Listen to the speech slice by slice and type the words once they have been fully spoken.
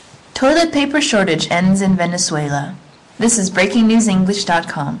Toilet paper shortage ends in Venezuela. This is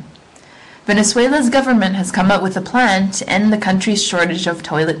BreakingNewsEnglish.com. Venezuela's government has come up with a plan to end the country's shortage of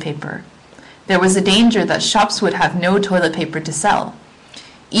toilet paper. There was a danger that shops would have no toilet paper to sell.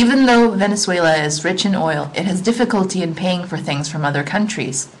 Even though Venezuela is rich in oil, it has difficulty in paying for things from other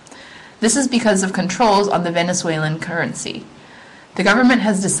countries. This is because of controls on the Venezuelan currency. The government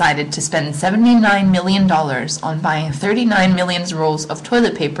has decided to spend $79 million on buying 39 million rolls of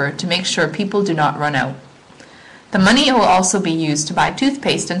toilet paper to make sure people do not run out. The money will also be used to buy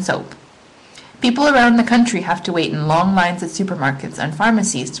toothpaste and soap. People around the country have to wait in long lines at supermarkets and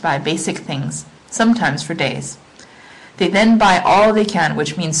pharmacies to buy basic things, sometimes for days. They then buy all they can,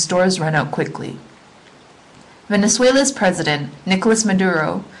 which means stores run out quickly. Venezuela's president, Nicolas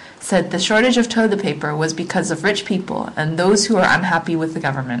Maduro, said the shortage of toilet paper was because of rich people and those who are unhappy with the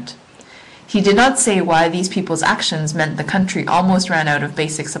government. He did not say why these people's actions meant the country almost ran out of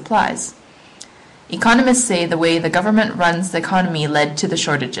basic supplies. Economists say the way the government runs the economy led to the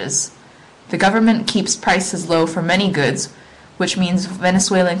shortages. The government keeps prices low for many goods, which means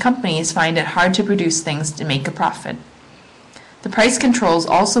Venezuelan companies find it hard to produce things to make a profit. The price controls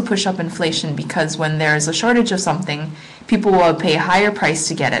also push up inflation because when there is a shortage of something, people will pay a higher price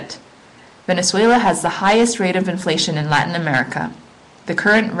to get it. Venezuela has the highest rate of inflation in Latin America. The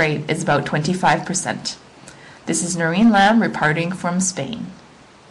current rate is about 25%. This is Noreen Lamb reporting from Spain.